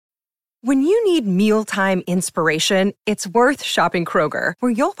When you need mealtime inspiration, it's worth shopping Kroger,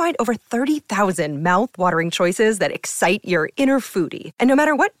 where you'll find over 30,000 mouth-watering choices that excite your inner foodie. And no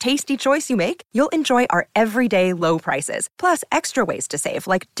matter what tasty choice you make, you'll enjoy our everyday low prices, plus extra ways to save,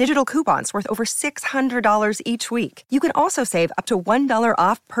 like digital coupons worth over $600 each week. You can also save up to $1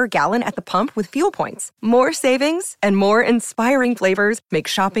 off per gallon at the pump with fuel points. More savings and more inspiring flavors make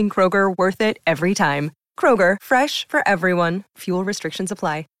shopping Kroger worth it every time. Kroger, fresh for everyone. Fuel restrictions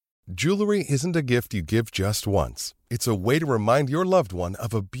apply. Jewelry isn't a gift you give just once. It's a way to remind your loved one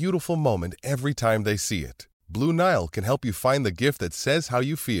of a beautiful moment every time they see it. Blue Nile can help you find the gift that says how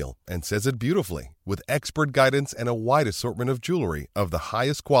you feel and says it beautifully, with expert guidance and a wide assortment of jewelry of the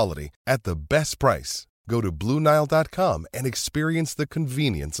highest quality at the best price. Go to BlueNile.com and experience the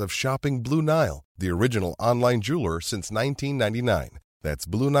convenience of shopping Blue Nile, the original online jeweler since 1999. That's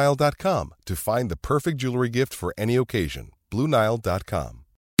BlueNile.com to find the perfect jewelry gift for any occasion. BlueNile.com.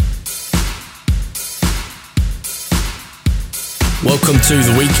 Welcome to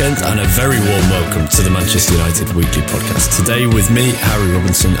the weekend and a very warm welcome to the Manchester United Weekly Podcast. Today with me, Harry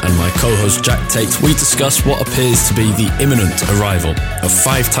Robinson, and my co-host Jack Tate, we discuss what appears to be the imminent arrival of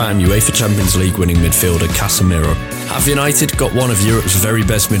five-time UEFA Champions League winning midfielder Casemiro. Have United got one of Europe's very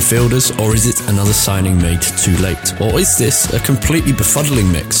best midfielders, or is it another signing made too late? Or is this a completely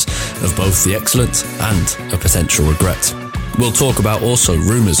befuddling mix of both the excellent and a potential regret? We'll talk about also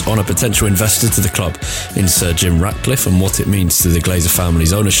rumours on a potential investor to the club in Sir Jim Ratcliffe and what it means to the Glazer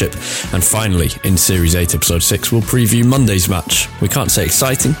family's ownership. And finally, in Series 8, Episode 6, we'll preview Monday's match. We can't say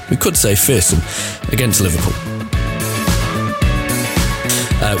exciting, we could say fearsome, against Liverpool.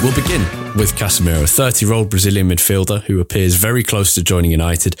 We'll begin with Casemiro, a 30-year-old Brazilian midfielder who appears very close to joining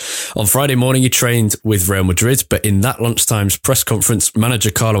United. On Friday morning, he trained with Real Madrid, but in that lunchtime's press conference, manager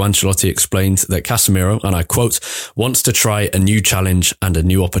Carlo Ancelotti explained that Casemiro, and I quote, wants to try a new challenge and a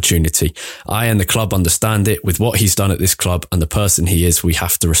new opportunity. I and the club understand it. With what he's done at this club and the person he is, we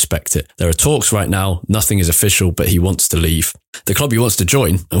have to respect it. There are talks right now. Nothing is official, but he wants to leave. The club he wants to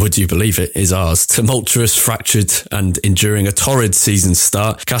join, and would you believe it, is ours. Tumultuous, fractured, and enduring a torrid season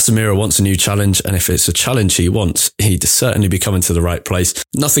start. Casemiro wants a new challenge, and if it's a challenge he wants, he'd certainly be coming to the right place.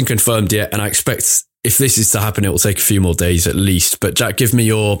 Nothing confirmed yet, and I expect if this is to happen, it will take a few more days at least. But Jack, give me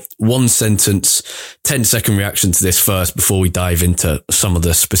your 1 sentence, 10-second reaction to this first before we dive into some of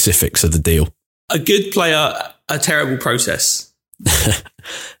the specifics of the deal. A good player, a terrible process.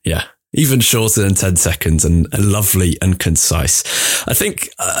 Yeah. Even shorter than 10 seconds and lovely and concise. I think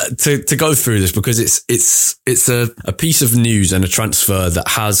to go through this, because it's a piece of news and a transfer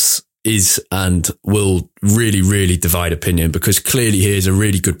that is and will really, really divide opinion, because clearly he is a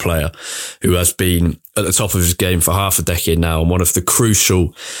really good player who has been at the top of his game for half a decade now, and one of the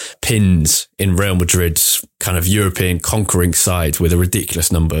crucial pins in Real Madrid's kind of European conquering side, with a ridiculous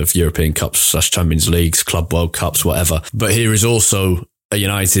number of European Cups / Champions Leagues, Club World Cups, whatever. But here is also a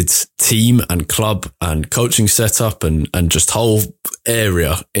United team and club and coaching setup and just whole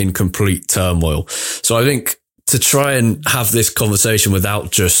area in complete turmoil. So I think to try and have this conversation without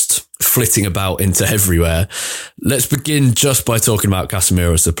just flitting about into everywhere, let's begin just by talking about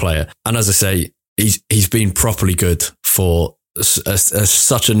Casemiro as the player. And as I say, he's been properly good for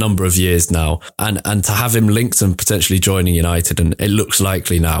such a number of years now. And to have him linked and potentially joining United, and it looks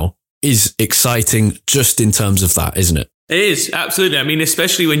likely now, is exciting just in terms of that, isn't it? It is, absolutely. I mean,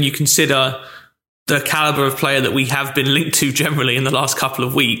 especially when you consider the caliber of player that we have been linked to generally in the last couple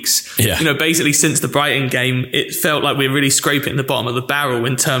of weeks. Yeah. You know, basically since the Brighton game, it felt like we're really scraping the bottom of the barrel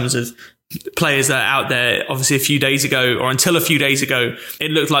in terms of players that are out there. Obviously, a few days ago, or until a few days ago,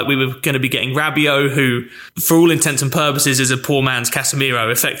 it looked like we were going to be getting Rabiot, who, for all intents and purposes, is a poor man's Casemiro,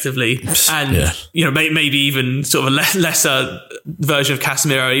 effectively. And, you know, maybe even sort of a lesser version of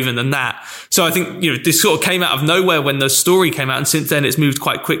Casemiro even than that. So I think, you know, this sort of came out of nowhere when the story came out, and since then it's moved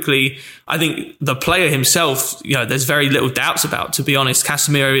quite quickly. I think the player himself, you know, there's very little doubts about, to be honest.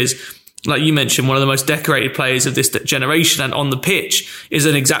 Casemiro is, like you mentioned, one of the most decorated players of this generation, and on the pitch is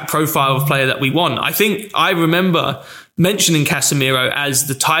an exact profile of player that we want. I think I remember mentioning Casemiro as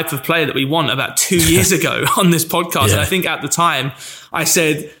the type of player that we want about 2 years ago on this podcast. Yeah. And I think at the time I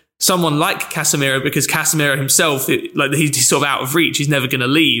said someone like Casemiro, because Casemiro himself, he's sort of out of reach. He's never going to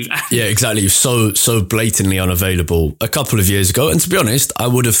leave. Yeah, exactly. So blatantly unavailable a couple of years ago. And to be honest, I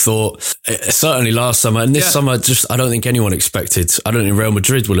would have thought, certainly last summer and this summer, I don't think anyone expected, I don't think Real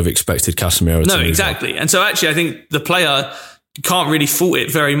Madrid will have expected Casemiro to No, exactly. And so actually, I think the player can't really fault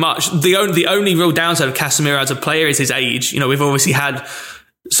it very much. The only real downside of Casemiro as a player is his age. You know, we've obviously had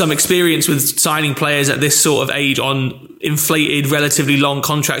some experience with signing players at this sort of age on inflated, relatively long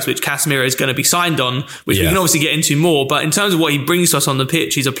contracts, which Casemiro is going to be signed on, which we can obviously get into more. But in terms of what he brings to us on the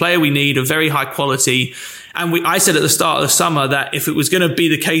pitch, he's a player we need of very high quality. And I said at the start of the summer that if it was going to be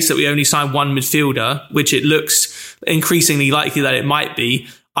the case that we only sign one midfielder, which it looks increasingly likely that it might be,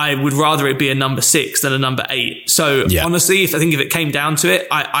 I would rather it be a number 6 than a number 8. So honestly, I think if it came down to it,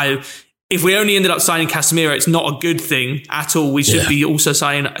 if we only ended up signing Casemiro, it's not a good thing at all. We should be also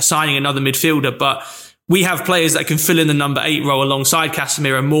signing another midfielder, but we have players that can fill in the number 8 role alongside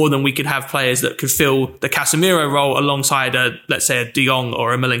Casemiro more than we could have players that could fill the Casemiro role alongside let's say a De Jong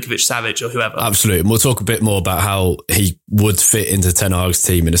or a Milinkovic-Savic or whoever. Absolutely. And we'll talk a bit more about how he would fit into Ten Hag's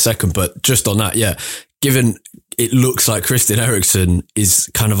team in a second. But just on that, given it looks like Christian Eriksen is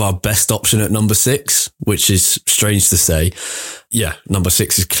kind of our best option at number 6, which is strange to say. Yeah, number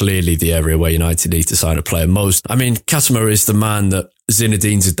 6 is clearly the area where United need to sign a player most. I mean, Casemiro is the man that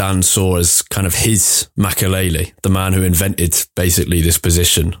Zinedine Zidane saw as kind of his Makelele, the man who invented basically this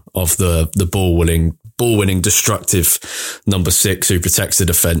position of the ball-winning, destructive number 6 who protects the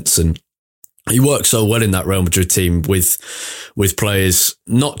defence. And he worked so well in that Real Madrid team with players,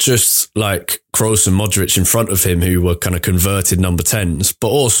 not just like Kroos and Modric in front of him who were kind of converted number 10s, but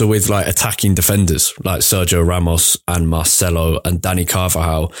also with like attacking defenders like Sergio Ramos and Marcelo and Dani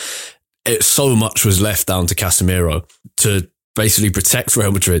Carvajal. So much was left down to Casemiro to basically protect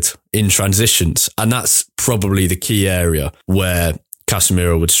Real Madrid in transitions. And that's probably the key area where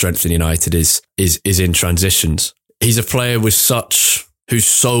Casemiro would strengthen United is in transitions. He's a player who's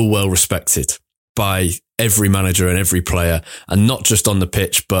so well respected by every manager and every player, and not just on the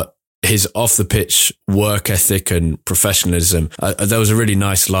pitch, but his off the pitch work ethic and professionalism. There was a really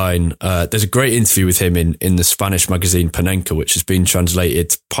nice line. There's a great interview with him in the Spanish magazine Panenka, which has been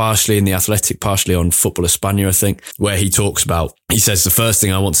translated partially in The Athletic, partially on Football España, I think, where he says, the first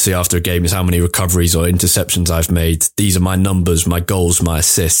thing I want to see after a game is how many recoveries or interceptions I've made. These are my numbers, my goals, my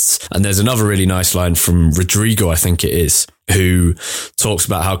assists. And there's another really nice line from Rodrigo, I think it is, who talks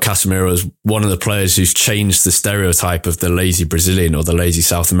about how Casemiro is one of the players who's changed the stereotype of the lazy Brazilian or the lazy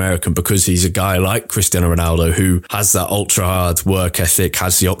South American, because he's a guy like Cristiano Ronaldo who has that ultra hard work ethic,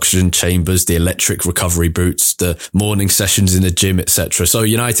 has the oxygen chambers, the electric recovery boots, the morning sessions in the gym, etc. So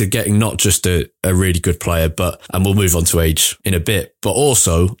United getting not just a really good player, and we'll move on to age in a bit, but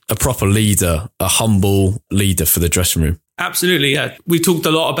also a proper leader, a humble leader for the dressing room. Absolutely, yeah. We talked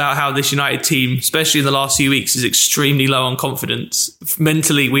a lot about how this United team, especially in the last few weeks, is extremely low on confidence.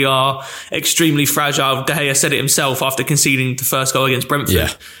 Mentally, we are extremely fragile. De Gea said it himself after conceding the first goal against Brentford.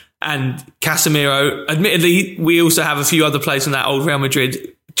 Yeah. And Casemiro, admittedly, we also have a few other players in that old Real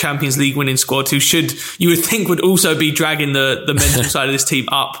Madrid Champions League winning squad who you would think would also be dragging the mental side of this team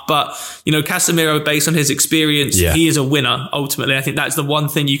up. But, Casemiro, based on his experience, he is a winner, ultimately. I think that's the one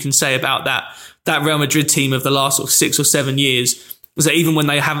thing you can say about that Real Madrid team of the last sort of 6 or 7 years, is that even when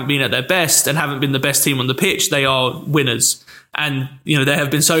they haven't been at their best and haven't been the best team on the pitch, they are winners. And, there have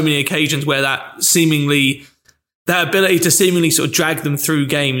been so many occasions where that ability to seemingly sort of drag them through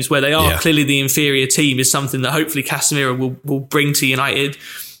games where they are clearly the inferior team is something that hopefully Casemiro will bring to United.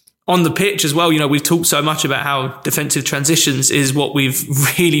 On the pitch as well, we've talked so much about how defensive transitions is what we've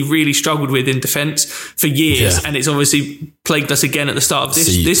really, really struggled with in defence for years. Yeah. And it's obviously plagued us again at the start of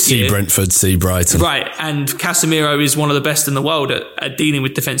this year. See Brentford, see Brighton. Right. And Casemiro is one of the best in the world at dealing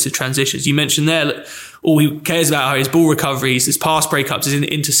with defensive transitions. You mentioned there, all he cares about are his ball recoveries, his pass breakups, his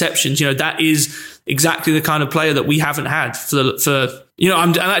interceptions. That is exactly the kind of player that we haven't had for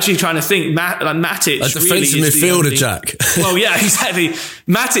I'm actually trying to think. Matic, a defensive midfielder, Jack. Well, yeah, exactly.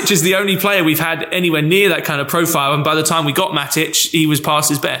 Matic is the only player we've had anywhere near that kind of profile. And by the time we got Matic, he was past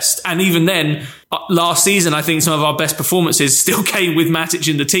his best. And even then, last season, I think some of our best performances still came with Matic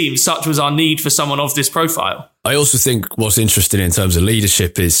in the team. Such was our need for someone of this profile. I also think what's interesting in terms of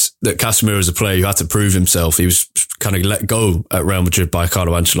leadership is that Casemiro is a player who had to prove himself. He was kind of let go at Real Madrid by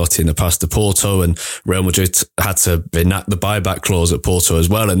Carlo Ancelotti in the past to Porto, and Real Madrid had to enact the buyback clause at Porto as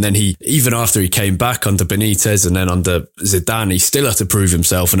well. And then even after he came back under Benitez and then under Zidane, he still had to prove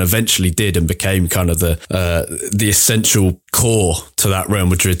himself and eventually did, and became kind of the essential core to that Real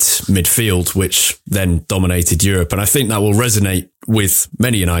Madrid midfield, which then dominated Europe. And I think that will resonate with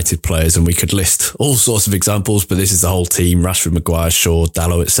many United players, and we could list all sorts of examples, but this is the whole team: Rashford, Maguire, Shaw,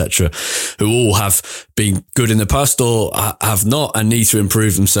 Dalot, etc., who all have been good in the past or have not, and need to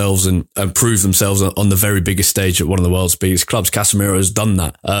improve themselves and prove themselves on the very biggest stage at one of the world's biggest clubs. Casemiro has done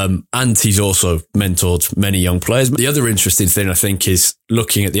that, and he's also mentored many young players. The other interesting thing, I think, is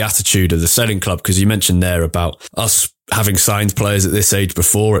looking at the attitude of the selling club, because you mentioned there about us having signed players at this age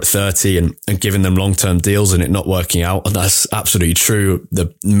before at 30 and giving them long-term deals and it not working out. And that's absolutely true.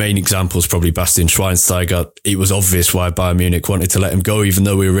 The main example is probably Bastian Schweinsteiger. It was obvious why Bayern Munich wanted to let him go, even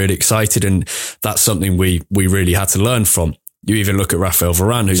though we were really excited. And that's something we really had to learn from. You even look at Raphael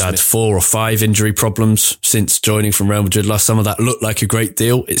Varane, who's had 4 or 5 injury problems since joining from Real Madrid last summer. That looked like a great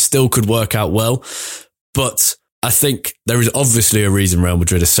deal. It still could work out well. But I think there is obviously a reason Real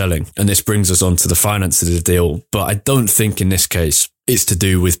Madrid are selling, and this brings us on to the finance of the deal. But I don't think in this case it's to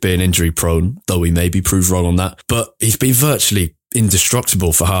do with being injury prone, though we may be proved wrong on that. But he's been virtually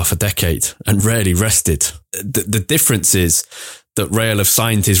indestructible for half a decade and rarely rested. The difference is that Real have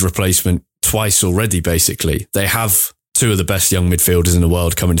signed his replacement twice already, basically. They have 2 of the best young midfielders in the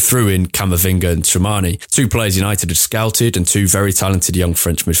world coming through in Camavinga and Tchouameni. 2 players United had scouted and 2 very talented young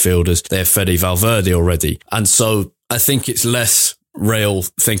French midfielders. They have Fede Valverde already. And so I think it's less Real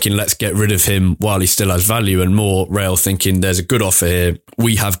thinking, let's get rid of him while he still has value, and more Real thinking, there's a good offer here.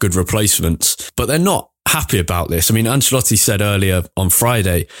 We have good replacements. But they're not happy about this. I mean, Ancelotti said earlier on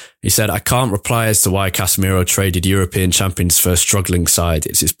Friday, he said, I can't reply as to why Casemiro traded European champions for a struggling side.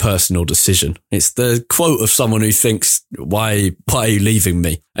 It's his personal decision. It's the quote of someone who thinks, why are you leaving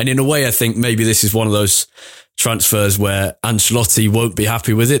me? And in a way, I think maybe this is one of those transfers where Ancelotti won't be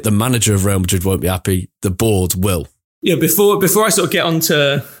happy with it. The manager of Real Madrid won't be happy. The board will. Yeah, before I sort of get on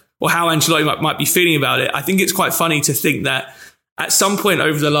to how Ancelotti might be feeling about it, I think it's quite funny to think that at some point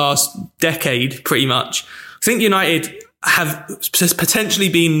over the last decade, pretty much, I think United have potentially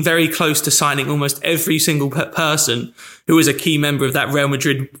been very close to signing almost every single person who was a key member of that Real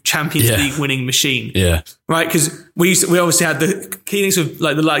Madrid Champions League winning machine. Yeah. Right? Because we obviously had the key links with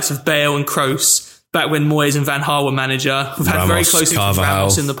like the likes of Bale and Kroos back when Moyes and Van Gaal were manager. We've had very close links with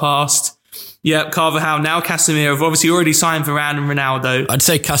Ramos in the past. Yeah, Carvajal, now Casemiro. Have obviously already signed Varane and Ronaldo. I'd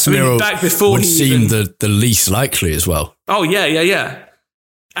say Casemiro back before would seem the least likely as well. Oh, yeah.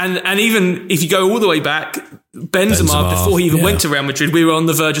 And even if you go all the way back, Benzema before he even went to Real Madrid, we were on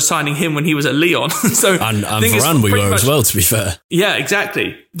the verge of signing him when he was at Lyon. So and Varane we were as well, to be fair. Yeah,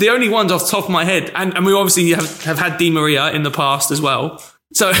 exactly. The only ones off the top of my head, and we obviously have had Di Maria in the past as well.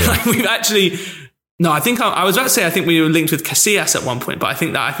 So we've actually... No, I think I was about to say I think we were linked with Casillas at one point, but I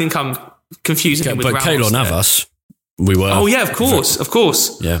think I'm confusing him with Ramos. But Keylor Navas, we were. Oh yeah, of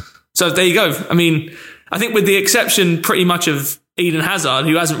course. Yeah. So there you go. I mean, I think with the exception pretty much of Eden Hazard,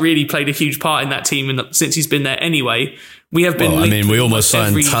 who hasn't really played a huge part in that team since he's been there anyway, we have been. Well, I mean, we almost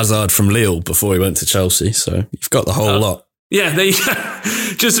signed Hazard from Lille before he went to Chelsea, so you've got the whole lot. Yeah, there you go.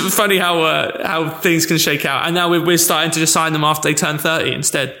 Just funny how things can shake out, and now we're starting to just sign them after they turn 30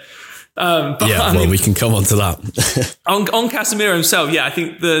 instead. We can come on to that. on Casemiro himself, I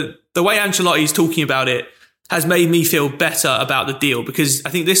think the way Ancelotti is talking about it has made me feel better about the deal, because I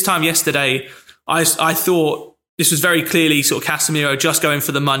think this time yesterday, I thought this was very clearly sort of Casemiro just going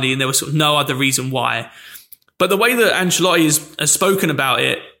for the money and there was sort of no other reason why. But the way that Ancelotti has spoken about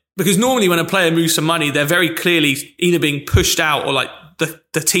it, because normally when a player moves for money, they're very clearly either being pushed out or like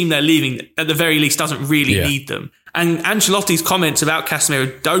the team they're leaving at the very least doesn't really need them. And Ancelotti's comments about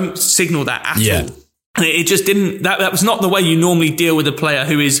Casemiro don't signal that at all. And it just didn't, that was not the way you normally deal with a player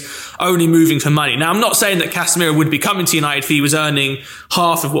who is only moving for money. Now, I'm not saying that Casemiro would be coming to United if he was earning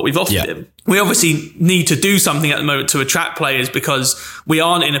half of what we've offered him. We obviously need to do something at the moment to attract players because we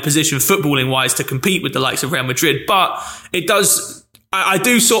aren't in a position footballing wise to compete with the likes of Real Madrid. But it does, I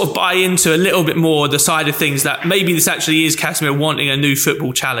do sort of buy into a little bit more the side of things that maybe this actually is Casemiro wanting a new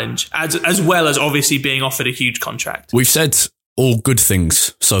football challenge, as well as obviously being offered a huge contract. We've said all good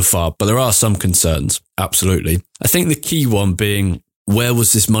things so far, but there are some concerns. Absolutely. I think the key one being, where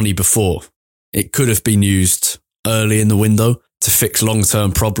was this money before? It could have been used early in the window to fix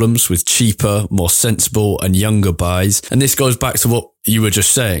long-term problems with cheaper, more sensible and younger buys. And this goes back to what you were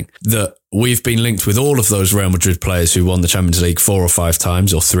just saying, that we've been linked with all of those Real Madrid players who won the Champions League 4 or 5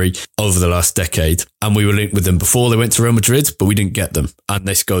 times or 3 over the last decade. And we were linked with them before they went to Real Madrid, but we didn't get them. And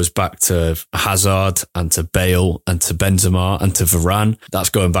this goes back to Hazard and to Bale and to Benzema and to Varane. That's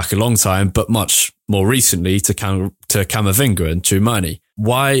going back a long time, but much more recently to Camavinga and Tchouameni.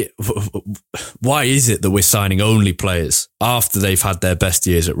 Why is it that we're signing only players after they've had their best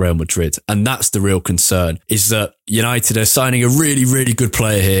years at Real Madrid? And that's the real concern, is that United are signing a really, really good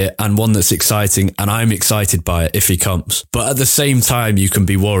player here and one that's exciting, and I'm excited by it if he comes. But at the same time, you can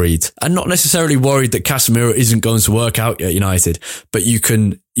be worried, and not necessarily worried that Casemiro isn't going to work out at United, but you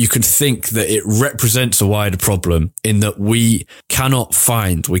can think that it represents a wider problem in that we cannot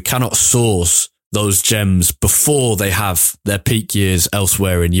source those gems before they have their peak years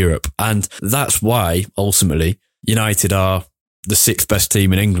elsewhere in Europe. And that's why, ultimately, United are the 6th best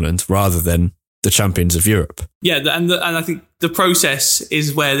team in England rather than the champions of Europe. Yeah, and I think the process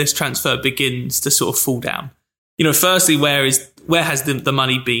is where this transfer begins to sort of fall down. Firstly, where has the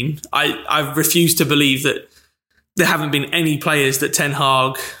money been? I refuse to believe that there haven't been any players that Ten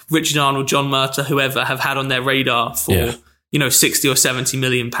Hag, Richard Arnold, John Murtough, whoever have had on their radar for 60 or 70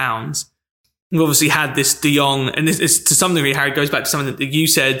 million pounds. We've obviously had this De Jong, and this is to some degree, Harry, goes back to something that you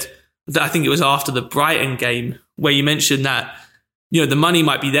said, that I think it was after the Brighton game, where you mentioned that the money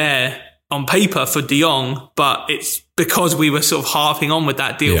might be there on paper for De Jong, but it's because we were sort of harping on with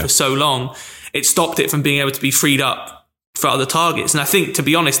that deal for so long, it stopped it from being able to be freed up for other targets. And I think, to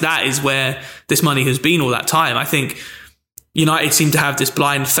be honest, that is where this money has been all that time. I think United seem to have this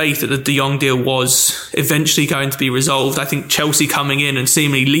blind faith that the De Jong deal was eventually going to be resolved. I think Chelsea coming in and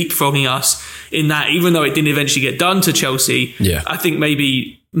seemingly leapfrogging us in that, even though it didn't eventually get done to Chelsea, I think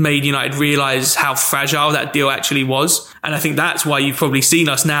maybe made United realise how fragile that deal actually was. And I think that's why you've probably seen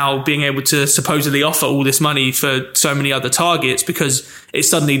us now being able to supposedly offer all this money for so many other targets, because it's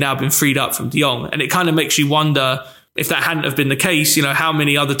suddenly now been freed up from De Jong. And it kind of makes you wonder, if that hadn't have been the case, how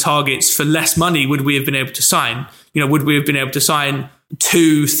many other targets for less money would we have been able to sign? Would we have been able to sign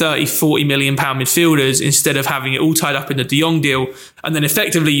 2 30, 40 million pound midfielders instead of having it all tied up in the De Jong deal? And then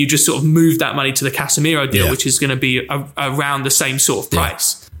effectively you just sort of move that money to the Casemiro deal, which is going to be around the same sort of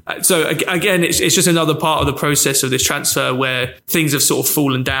price. So again, it's just another part of the process of this transfer where things have sort of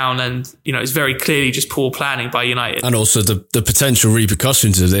fallen down, and it's very clearly just poor planning by United. And also the potential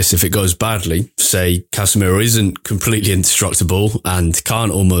repercussions of this if it goes badly. Say Casemiro isn't completely indestructible and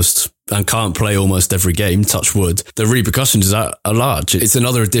can't play almost every game, touch wood. The repercussions are large. It's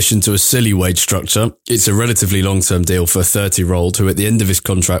another addition to a silly wage structure. It's a relatively long-term deal for a 30-year-old who at the end of his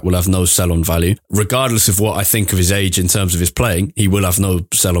contract will have no sell-on value. Regardless of what I think of his age in terms of his playing, he will have no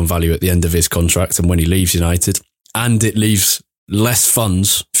sell-on value at the end of his contract and when he leaves United. And it leaves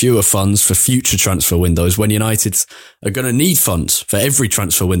fewer funds for future transfer windows when United are going to need funds for every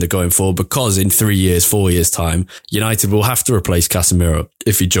transfer window going forward, because in 3 years, 4 years time, United will have to replace Casemiro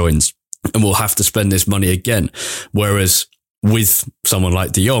if he joins, and we'll have to spend this money again. Whereas with someone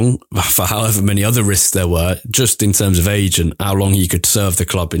like De Jong, for however many other risks there were, just in terms of age and how long he could serve the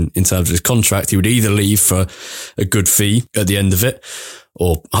club in terms of his contract, he would either leave for a good fee at the end of it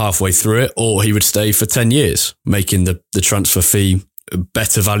or halfway through it, or he would stay for 10 years, making the transfer fee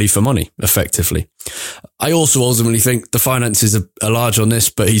better value for money, effectively. I also ultimately think the finances are large on this,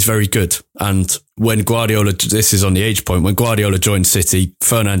 but he's very good. And when Guardiola, this is on the age point, when Guardiola joined City,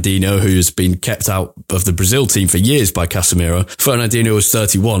 Fernandinho, who has been kept out of the Brazil team for years by Casemiro, Fernandinho was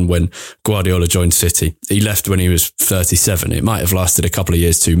 31 when Guardiola joined City. He left when he was 37. It might have lasted a couple of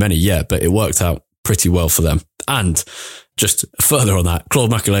years too many, but it worked out pretty well for them. And just further on that,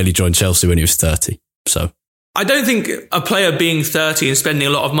 Claude Makelele joined Chelsea when he was 30. So I don't think a player being 30 and spending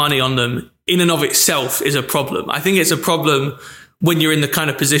a lot of money on them in and of itself is a problem. I think it's a problem when you're in the kind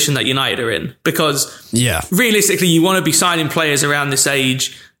of position that United are in, because realistically, you want to be signing players around this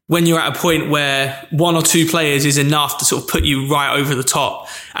age when you're at a point where 1 or 2 players is enough to sort of put you right over the top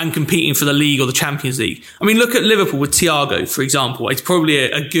and competing for the league or the Champions League. I mean, look at Liverpool with Thiago, for example. It's probably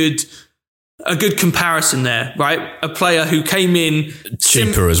a good comparison there, right? A player who came in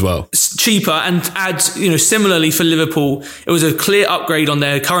cheaper as well. Cheaper and adds, similarly for Liverpool, it was a clear upgrade on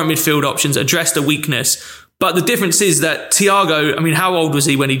their current midfield options, addressed a weakness. But the difference is that Thiago, I mean, how old was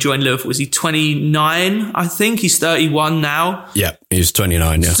he when he joined Liverpool? Was he 29? I think he's 31 now. Yeah, he was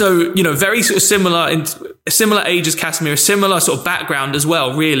 29, yeah. So, very sort of similar age as Casemiro, similar sort of background as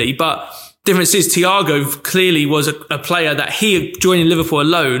well, really. But difference is Thiago clearly was a player that he, joining Liverpool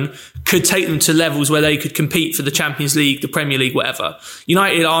alone, could take them to levels where they could compete for the Champions League, the Premier League, whatever.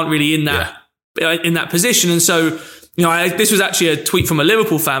 United aren't really in that position. And so, this was actually a tweet from a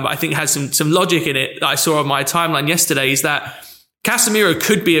Liverpool fan, but I think it has some logic in it that I saw on my timeline yesterday, is that Casemiro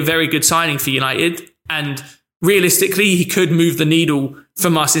could be a very good signing for United. And realistically, he could move the needle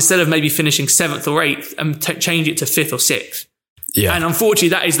from us instead of maybe finishing 7th or 8th and change it to 5th or 6th. Yeah. And unfortunately,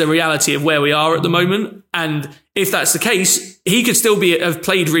 that is the reality of where we are at the moment. And if that's the case, he could still have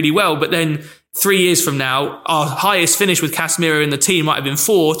played really well. But then 3 years from now, our highest finish with Casemiro in the team might have been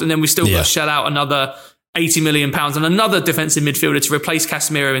 4th. And then we still got to shell out another £80 million on another defensive midfielder to replace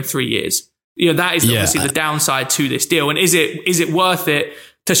Casemiro in 3 years. That is obviously the downside to this deal. And is it worth it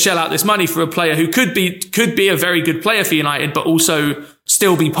to shell out this money for a player who could be a very good player for United, but also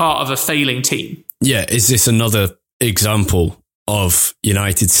still be part of a failing team? Yeah. Is this another example of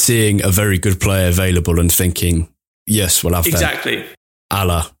United seeing a very good player available and thinking, yes, we'll have exactly. A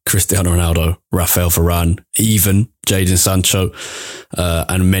la Cristiano Ronaldo, Rafael Varane, even Jadon Sancho,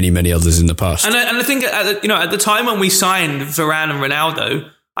 and many, many others in the past. And I think at the time when we signed Varane and Ronaldo,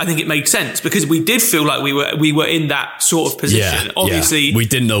 I think it made sense because we did feel like we were in that sort of position. Yeah, obviously, we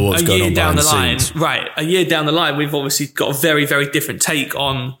didn't know what was going on down the behind line. the scenes. Right, a year down the line, we've obviously got a very, very different take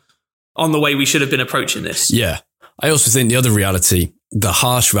on the way we should have been approaching this. Yeah, I also think the other reality, the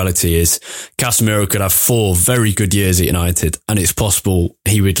harsh reality, is Casemiro could have 4 very good years at United, and it's possible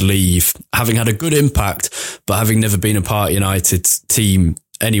he would leave having had a good impact, but having never been a part of United's team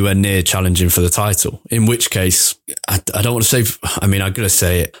anywhere near challenging for the title. In which case, I don't want to say, I'm going to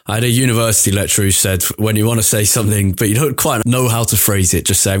say it. I had a university lecturer who said, when you want to say something, but you don't quite know how to phrase it,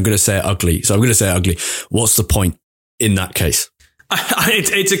 just say, I'm going to say it ugly. So I'm going to say it ugly. What's the point in that case?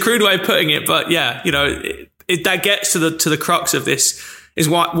 It's a crude way of putting it, but yeah, that gets to the crux of this. Is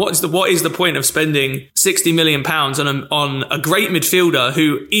what is the point of spending £60 million on a great midfielder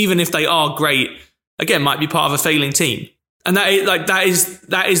who, even if they are great, again, might be part of a failing team? And that is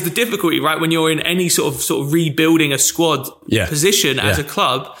the difficulty, right? When you're in any sort of rebuilding a squad position as a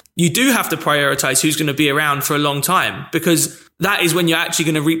club, you do have to prioritize who's going to be around for a long time, because that is when you're actually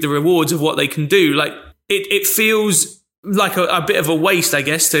going to reap the rewards of what they can do. Like it feels like a bit of a waste, I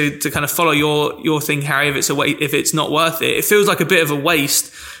guess, to kind of follow your thing, Harry. If it's not worth it, it feels like a bit of a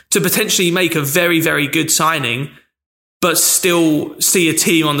waste to potentially make a very, very good signing, but still see a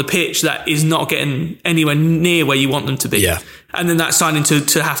team on the pitch that is not getting anywhere near where you want them to be. Yeah. And then that signing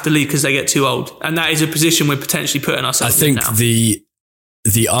to have to leave because they get too old. And that is a position we're potentially putting ourselves in now. I think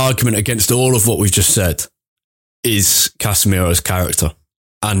the argument against all of what we've just said is Casemiro's character.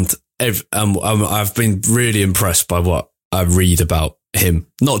 And I've been really impressed by what I read about him,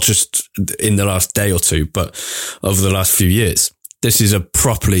 not just in the last day or two, but over the last few years. This is a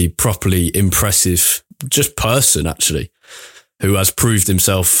properly impressive just person, actually, who has proved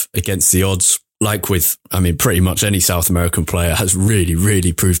himself against the odds, like with, pretty much any South American player has really,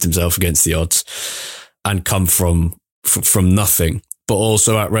 really proved himself against the odds and come from nothing. But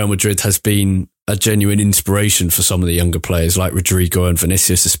also at Real Madrid has been a genuine inspiration for some of the younger players like Rodrigo and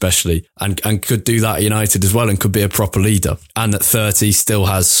Vinicius especially, and could do that at United as well and could be a proper leader. And at 30 still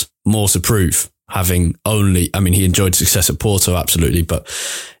has more to prove, having only, he enjoyed success at Porto, absolutely, but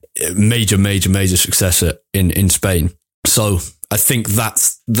major success in Spain. So I think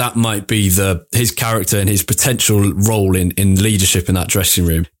that might be his character and his potential role in leadership in that dressing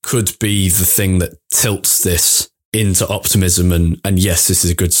room could be the thing that tilts this into optimism and yes, this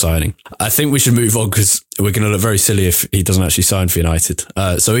is a good signing. I think we should move on because we're going to look very silly if he doesn't actually sign for United.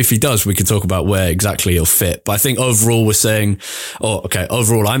 So if he does, we can talk about where exactly he'll fit. But I think overall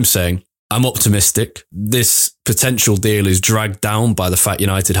I'm saying I'm optimistic. This potential deal is dragged down by the fact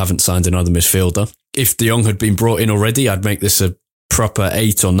United haven't signed another midfielder. If De Jong had been brought in already, I'd make this a proper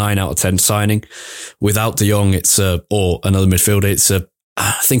 8 or 9 out of 10 signing. Without De Jong, or another midfielder,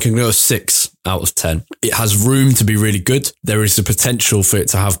 I think I'm going to go 6 out of 10. It has room to be really good. There is the potential for it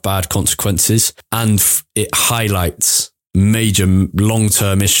to have bad consequences, and it highlights major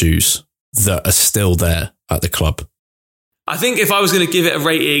long-term issues that are still there at the club. I think if I was going to give it a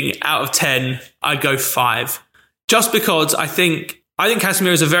rating out of 10, I'd go 5. Just because I think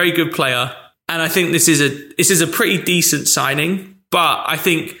Casemiro is a very good player, and I think this is a pretty decent signing, but I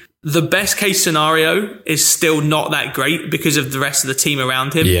think the best case scenario is still not that great because of the rest of the team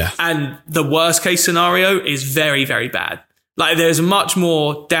around him. Yeah. And the worst case scenario is very, very bad. Like, there's much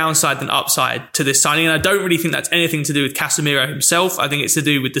more downside than upside to this signing. And I don't really think that's anything to do with Casemiro himself. I think it's to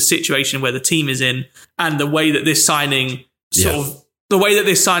do with the situation where the team is in and the way that this signing the way that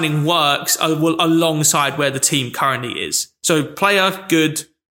this signing works alongside where the team currently is. So player, good.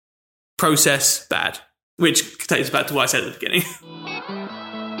 Process, bad. Which takes us back to what I said at the beginning.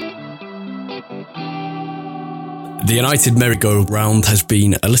 The United merry-go-round has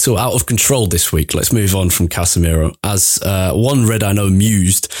been a little out of control this week. Let's move on from Casemiro. As one read, I know,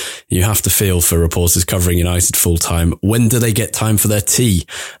 mused, you have to feel for reporters covering United full-time. When do they get time for their tea?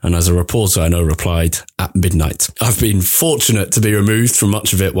 And as a reporter, I know, replied, at midnight. I've been fortunate to be removed from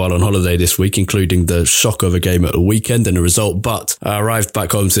much of it while on holiday this week, including the shock of a game at the weekend and a result. But I arrived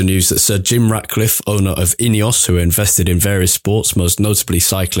back home to the news that Sir Jim Ratcliffe, owner of Ineos, who invested in various sports, most notably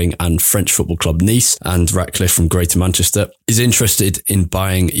cycling and French football club Nice, and Ratcliffe from Greater Manchester, is interested in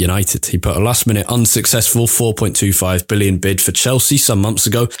buying United. He put a last-minute unsuccessful $4.25 billion bid for Chelsea some months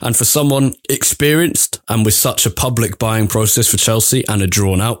ago, and for someone experienced and with such a public buying process for Chelsea and a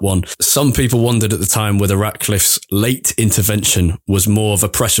drawn-out one, some people wondered at the time whether Ratcliffe's late intervention was more of a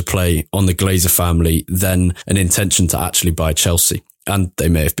pressure play on the Glazer family than an intention to actually buy Chelsea. And they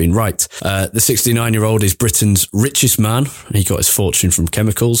may have been right. The 69-year-old is Britain's richest man. He got his fortune from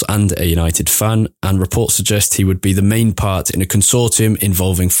chemicals and a United fan. And reports suggest he would be the main part in a consortium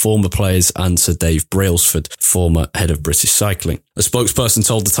involving former players and Sir Dave Brailsford, former head of British Cycling. A spokesperson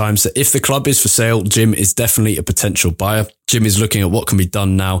told The Times that if the club is for sale, Jim is definitely a potential buyer. Jim is looking at what can be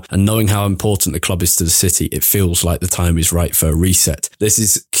done now, and knowing how important the club is to the city, it feels like the time is right for a reset. This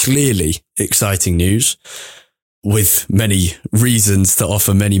is clearly exciting news, with many reasons to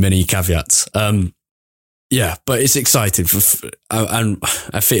offer many caveats. But it's exciting. And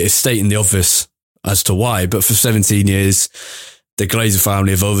I think it's stating the obvious as to why, but for 17 years, the Glazer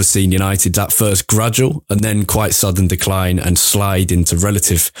family have overseen United at first gradual and then quite sudden decline and slide into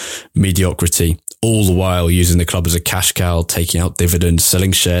relative mediocrity, all the while using the club as a cash cow, taking out dividends,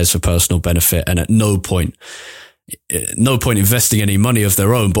 selling shares for personal benefit, and at no point investing any money of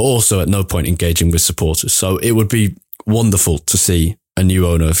their own, but also at no point engaging with supporters. So it would be wonderful to see a new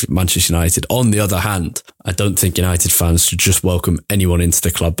owner of Manchester United. On the other hand, I don't think United fans should just welcome anyone into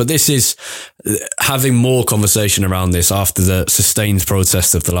the club. But this is having more conversation around this after the sustained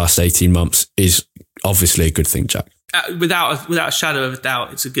protest of the last 18 months is obviously a good thing, Jack. Without a shadow of a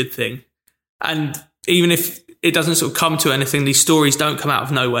doubt, it's a good thing. And even if it doesn't sort of come to anything, these stories don't come out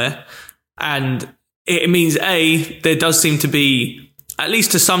of nowhere. And it means, there does seem to be, at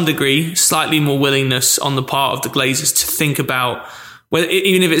least to some degree, slightly more willingness on the part of the Glazers to think about, whether,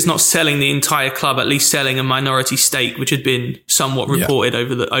 even if it's not selling the entire club, at least selling a minority stake, which had been somewhat reported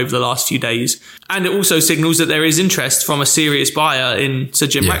over the last few days. And it also signals that there is interest from a serious buyer in Sir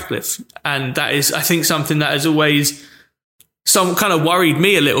Jim Ratcliffe. And that is, I think, something that has always kind of worried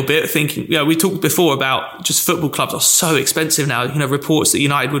me a little bit, thinking, we talked before about just football clubs are so expensive now. Reports that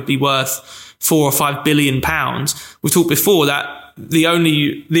United would be worth £4 or £5 billion. We talked before that the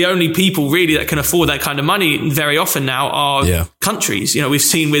only people really that can afford that kind of money very often now are countries. We've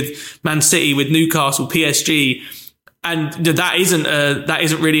seen with Man City, with Newcastle, PSG, and that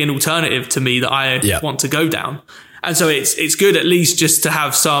isn't really an alternative to me that I want to go down. And so it's good at least just to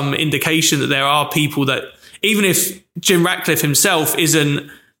have some indication that there are people that, even if Jim Ratcliffe himself isn't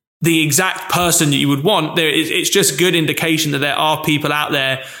the exact person that you would want, it's just good indication that there are people out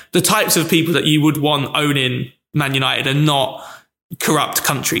there, the types of people that you would want owning Man United, and not corrupt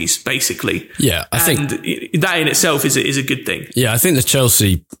countries, basically. Yeah, I think that in itself is a good thing. Yeah, I think the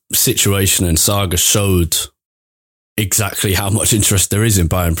Chelsea situation and saga showed exactly how much interest there is in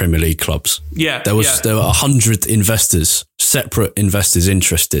buying Premier League clubs. Yeah, there were 100 investors, separate investors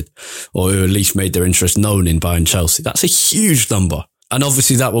interested, or who at least made their interest known in buying Chelsea. That's a huge number. And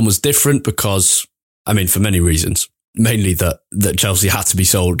obviously that one was different because, for many reasons, mainly that Chelsea had to be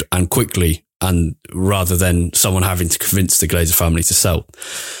sold and quickly, and rather than someone having to convince the Glazer family to sell.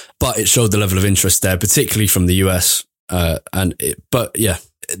 But it showed the level of interest there, particularly from the US.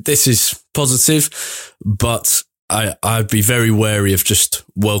 This is positive, but I'd be very wary of just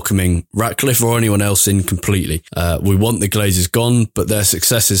welcoming Ratcliffe or anyone else in completely. We want the Glazers gone, but their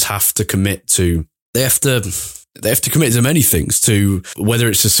successors have to commit to, they have to commit to many things, to whether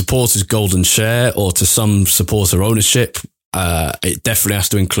it's a supporter's golden share or to some supporter ownership. It definitely has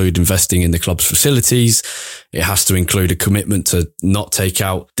to include investing in the club's facilities. It has to include a commitment to not take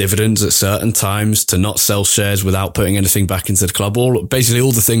out dividends at certain times, to not sell shares without putting anything back into the club. Basically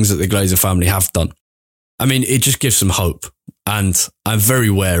all the things that the Glazer family have done. It just gives some hope. And I'm very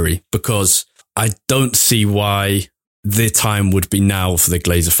wary because I don't see why the time would be now for the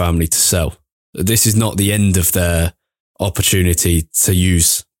Glazer family to sell. This is not the end of their opportunity to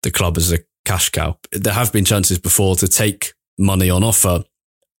use the club as a cash cow. There have been chances before to take money on offer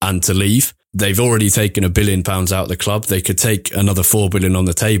and to leave. They've already taken £1 billion out of the club. They could take another $4 billion on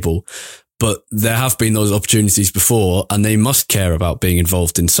the table, but there have been those opportunities before, and they must care about being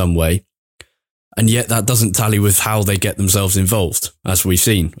involved in some way. And yet that doesn't tally with how they get themselves involved, as we've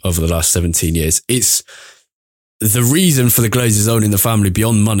seen over the last 17 years. It's the reason for the Glazers owning the family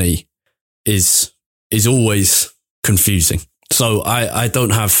beyond money is always confusing. So I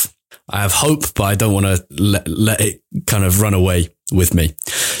have hope, but I don't want to let it kind of run away with me.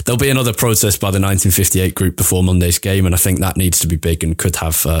 There'll be another protest by the 1958 group before Monday's game, and I think that needs to be big and could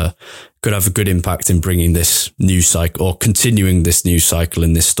have a good impact in bringing this news cycle, or continuing this news cycle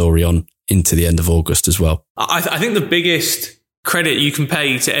and this story on into the end of August as well. I think the biggest credit you can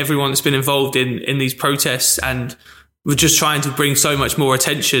pay to everyone that's been involved in these protests, and we're just trying to bring so much more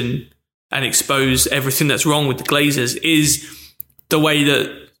attention and expose everything that's wrong with the Glazers, is the way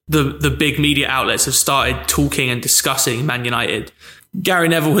that the big media outlets have started talking and discussing Man United. Gary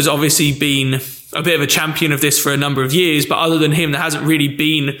Neville has obviously been a bit of a champion of this for a number of years, but other than him, there hasn't really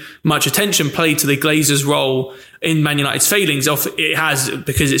been much attention paid to the Glazers' role in Man United's failings. It has,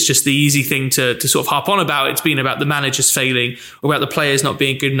 because it's just the easy thing to sort of harp on about. It's been about the managers failing, or about the players not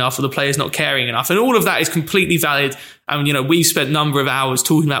being good enough, or the players not caring enough. And all of that is completely valid. And, we've spent a number of hours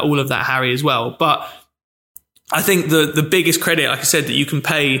talking about all of that, Harry, as well. But I think the biggest credit, like I said, that you can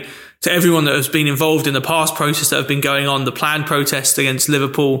pay to everyone that has been involved in the past protests that have been going on, the planned protests against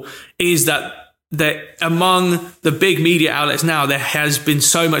Liverpool, is that among the big media outlets now, there has been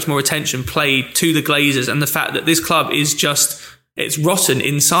so much more attention played to the Glazers and the fact that this club is it's rotten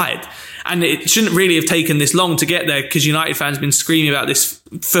inside. And it shouldn't really have taken this long to get there, because United fans have been screaming about this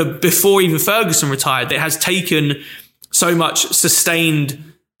before even Ferguson retired. It has taken so much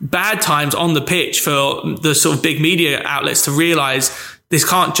sustained bad times on the pitch for the sort of big media outlets to realise this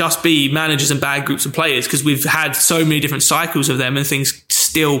can't just be managers and bad groups of players, because we've had so many different cycles of them and things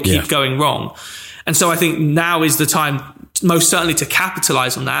still keep going wrong. And so I think now is the time, most certainly, to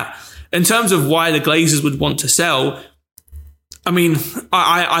capitalise on that. In terms of why the Glazers would want to sell, I mean,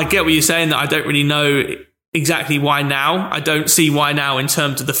 I get what you're saying, that I don't really know exactly why now. I don't see why now in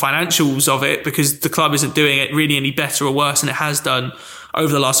terms of the financials of it, because the club isn't doing it really any better or worse than it has done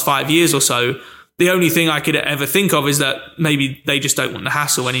over the last 5 years or so. The only thing I could ever think of is that maybe they just don't want the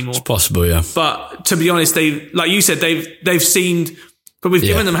hassle anymore. It's possible, yeah. But to be honest, like you said, they've seemed, but we've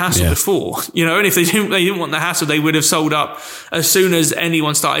given them hassle before, and if they didn't want the hassle, they would have sold up as soon as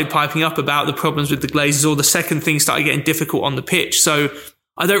anyone started piping up about the problems with the Glazers, or the second things started getting difficult on the pitch. So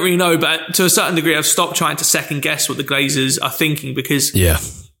I don't really know, but to a certain degree, I've stopped trying to second guess what the Glazers are thinking, because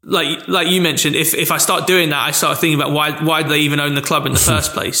like you mentioned, if I start doing that, I start thinking about why do they even own the club in the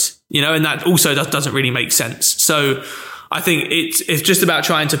first place, and that also doesn't really make sense. So I think it's just about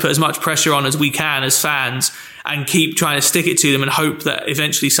trying to put as much pressure on as we can as fans, and keep trying to stick it to them and hope that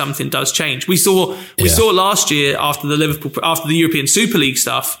eventually something does change. We saw last year after the European Super League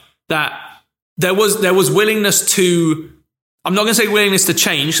stuff, that there was willingness to, I'm not going to say willingness to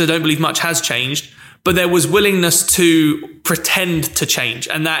change, so I don't believe much has changed, but there was willingness to pretend to change.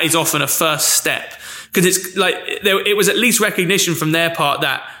 And that is often a first step, because it's like, it was at least recognition from their part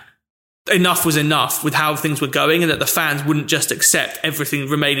that enough was enough with how things were going, and that the fans wouldn't just accept everything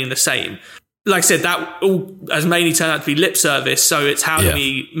remaining the same. Like I said, that all has mainly turned out to be lip service. So it's how do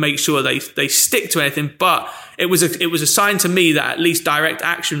we make sure they stick to anything? But it was a sign to me that at least direct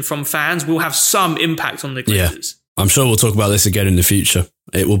action from fans will have some impact on the Glazers. I'm sure we'll talk about this again in the future.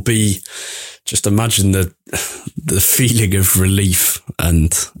 It will be, just imagine the feeling of relief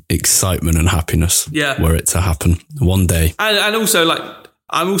and excitement and happiness were it to happen one day. And also,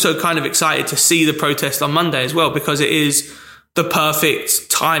 I'm also kind of excited to see the protest on Monday as well, because it is the perfect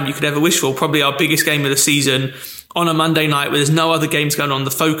time you could ever wish for. Probably our biggest game of the season on a Monday night where there's no other games going on.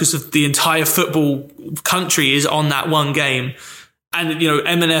 The focus of the entire football country is on that one game. And,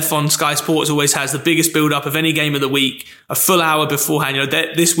 M&F on Sky Sports always has the biggest build-up of any game of the week, a full hour beforehand.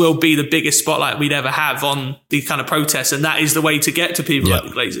 This will be the biggest spotlight we'd ever have on these kind of protests. And that is the way to get to people like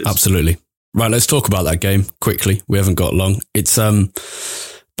the Glazers. Absolutely. Right, let's talk about that game quickly. We haven't got long. It's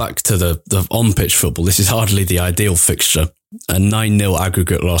back to the on-pitch football. This is hardly the ideal fixture. A 9-0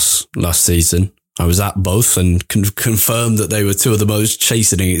 aggregate loss last season. I was at both and confirmed that they were two of the most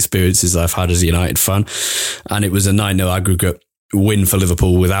chastening experiences I've had as a United fan. And it was a 9-0 aggregate win for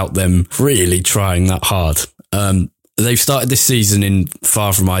Liverpool without them really trying that hard. They've started this season in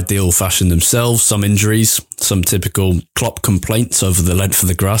far from ideal fashion themselves. Some injuries, some typical Klopp complaints over the length of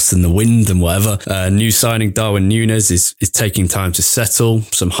the grass and the wind and whatever. New signing Darwin Núñez is taking time to settle.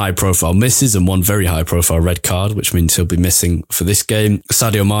 Some high-profile misses and one very high-profile red card, which means he'll be missing for this game.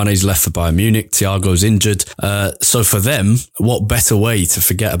 Sadio Mane's left for Bayern Munich. Thiago's injured. So for them, what better way to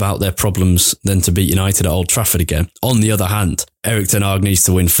forget about their problems than to beat United at Old Trafford again? On the other hand, Erik ten Hag needs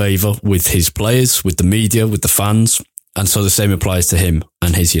to win favour with his players, with the media, with the fans. And so the same applies to him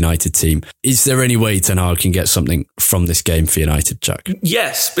and his United team. Is there any way Ten Hag can get something from this game for United, Jack?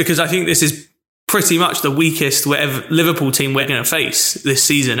 Yes, because I think this is pretty much the weakest Liverpool team we're going to face this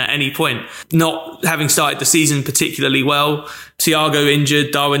season at any point. Not having started the season particularly well. Thiago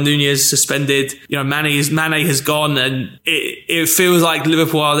injured, Darwin Núñez suspended. Mane has gone, and it feels like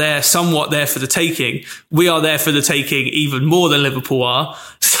Liverpool are somewhat there for the taking. We are there for the taking even more than Liverpool are.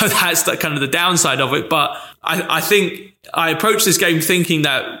 So that's kind of the downside of it. But I think I approached this game thinking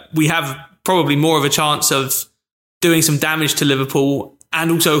that we have probably more of a chance of doing some damage to Liverpool and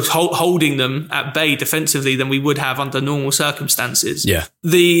also holding them at bay defensively than we would have under normal circumstances. Yeah.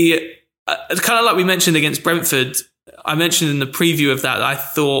 The kind of like we mentioned against Brentford, I mentioned in the preview of that I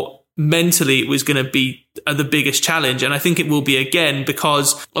thought mentally it was going to be the biggest challenge. And I think it will be again,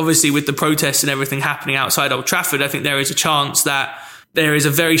 because obviously with the protests and everything happening outside Old Trafford, I think there is a chance that there is a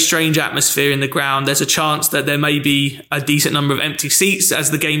very strange atmosphere in the ground. There's a chance that there may be a decent number of empty seats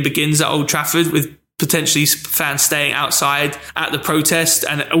as the game begins at Old Trafford, with potentially fans staying outside at the protest,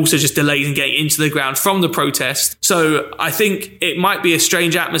 and also just delays in getting into the ground from the protest. So I think it might be a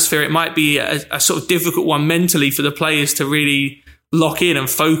strange atmosphere. It might be a sort of difficult one mentally for the players to really lock in and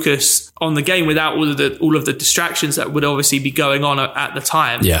focus on the game without all of the distractions that would obviously be going on at the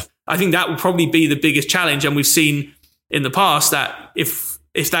time. Yeah. I think that will probably be the biggest challenge. And we've seen in the past that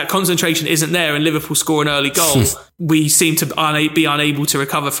if that concentration isn't there and Liverpool score an early goal, we seem to be unable to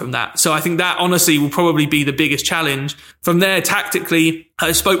recover from that. So I think that honestly will probably be the biggest challenge. From there, tactically,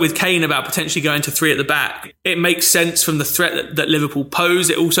 I spoke with Kane about potentially going to 3 at the back. It makes sense from the threat that Liverpool pose.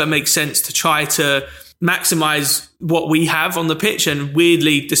 It also makes sense to try to maximise what we have on the pitch. And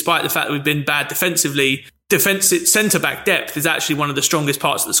weirdly, despite the fact that we've been bad defensively, defensive centre-back depth is actually one of the strongest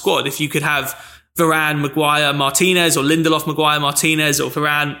parts of the squad. If you could have Varane, Maguire, Martinez, or Lindelof, Maguire, Martinez, or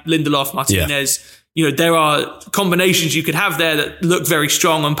Varane, Lindelof, Martinez. There are combinations you could have there that look very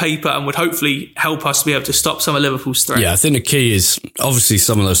strong on paper and would hopefully help us to be able to stop some of Liverpool's threats. Yeah, I think the key is obviously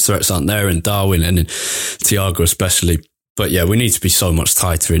some of those threats aren't there in Darwin and in Thiago especially. But yeah, we need to be so much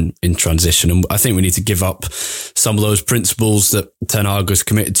tighter in transition. And I think we need to give up some of those principles that Ten Hag has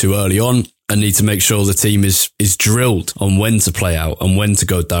committed to early on, and need to make sure the team is drilled on when to play out and when to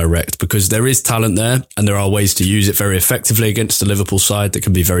go direct, because there is talent there and there are ways to use it very effectively against the Liverpool side that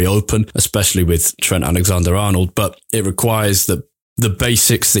can be very open, especially with Trent Alexander-Arnold. But it requires the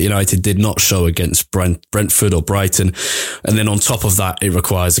basics that United did not show against Brentford or Brighton. And then on top of that, it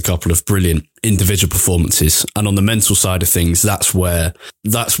requires a couple of brilliant individual performances. And on the mental side of things, that's where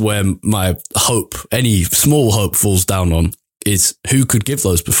my hope, any small hope, falls down on, is who could give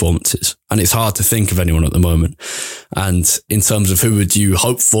those performances. And it's hard to think of anyone at the moment. And in terms of who would you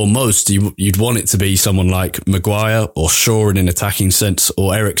hope for most, you'd want it to be someone like Maguire or Shaw in an attacking sense,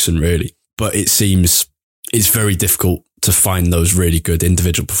 or Eriksen really. But it seems it's very difficult to find those really good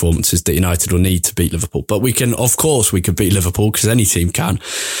individual performances that United will need to beat Liverpool. But we could beat Liverpool, because any team can,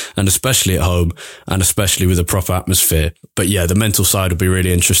 and especially at home, and especially with a proper atmosphere. But yeah, the mental side will be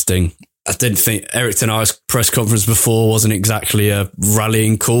really interesting. I didn't think Erik ten Hag's press conference before wasn't exactly a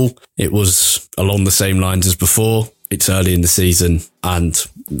rallying call. It was along the same lines as before. It's early in the season, and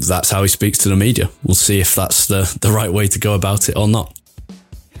that's how he speaks to the media. We'll see if that's the right way to go about it or not.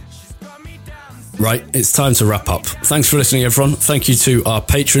 Right, it's time to wrap up. Thanks for listening, everyone. Thank you to our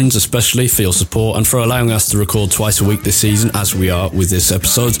patrons, especially, for your support and for allowing us to record twice a week this season, as we are with this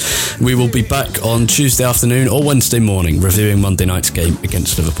episode. We will be back on Tuesday afternoon or Wednesday morning, reviewing Monday night's game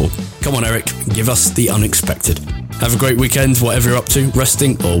against Liverpool. Come on, Eric, give us the unexpected. Have a great weekend, whatever you're up to,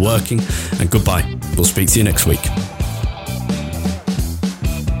 resting or working, and goodbye. We'll speak to you next week.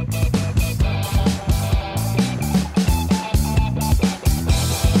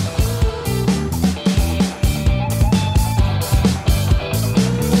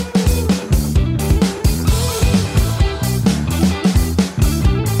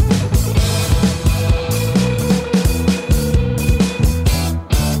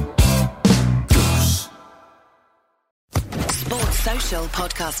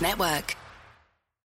 Podcast Network.